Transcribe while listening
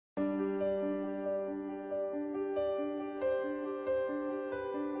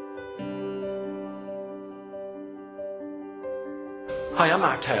Hi, I'm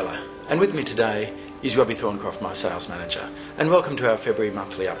Mark Taylor, and with me today is Robbie Thorncroft, my sales manager, and welcome to our February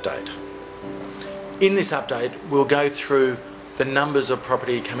monthly update. In this update, we'll go through the numbers of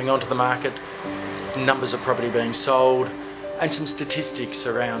property coming onto the market, numbers of property being sold, and some statistics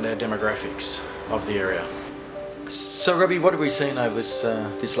around our demographics of the area. So, Robbie, what have we seen over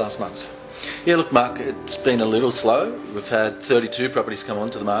this last month? Yeah, look, Mark, it's been a little slow. We've had 32 properties come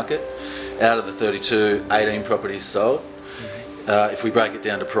onto the market. Out of the 32, 18 properties sold. If we break it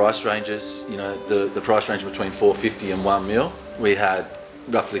down to price ranges, you know, the price range between 450 and 1 mil, we had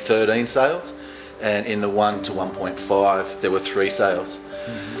roughly 13 sales, and in the 1 to 1.5 there were 3 sales.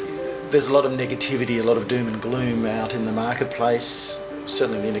 There's a lot of negativity, a lot of doom and gloom out in the marketplace.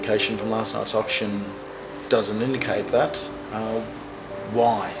 Certainly the indication from last night's auction doesn't indicate that.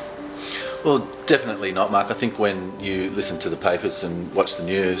 Why? Well, definitely not, Mark. I think when you listen to the papers and watch the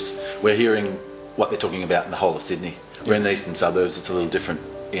news, we're hearing what they're talking about in the whole of Sydney. We're in the eastern suburbs, it's a little different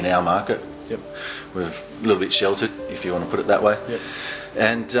in our market. We're a little bit sheltered, if you want to put it that way.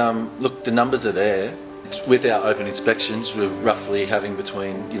 And look, the numbers are there. With our open inspections, we're roughly having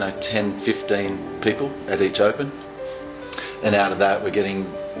between 10, 15 people at each open. And out of that, we're getting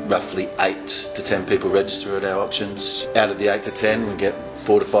roughly 8 to 10 people register at our auctions. Out of the 8 to 10, we get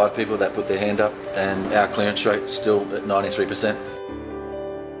 4 to 5 people that put their hand up, and our clearance rate's still at 93%.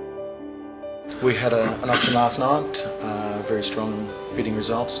 We had an auction last night, very strong bidding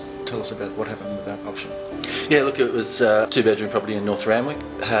results. Tell us about what happened with that auction. Yeah, look, it was a 2-bedroom property in North Randwick.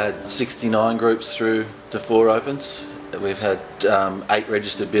 Had 69 groups through to 4 opens. We've had 8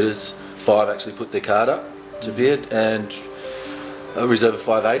 registered bidders, 5 actually put their card up to bid, and a reserve of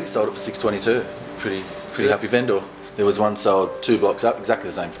 580 sold it for 622. Pretty happy vendor. There was one sold 2 blocks up,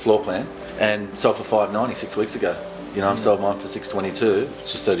 exactly the same floor plan, and sold for 590 6 weeks ago. I sold mine for 622,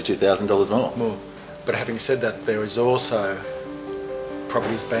 which is $32,000 more. But having said that, there is also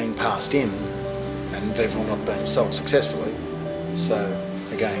properties being passed in and therefore not being sold successfully. So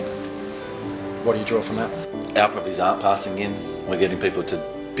again, what do you draw from that? Our properties aren't passing in. We're getting people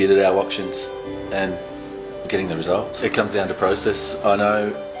to bid at our auctions and getting the results. It comes down to process. I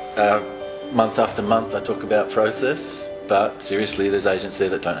know month after month I talk about process, but seriously, there's agents there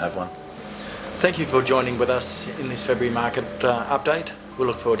that don't have one. Thank you for joining with us in this February market update. We'll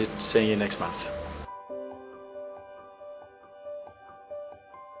look forward to seeing you next month.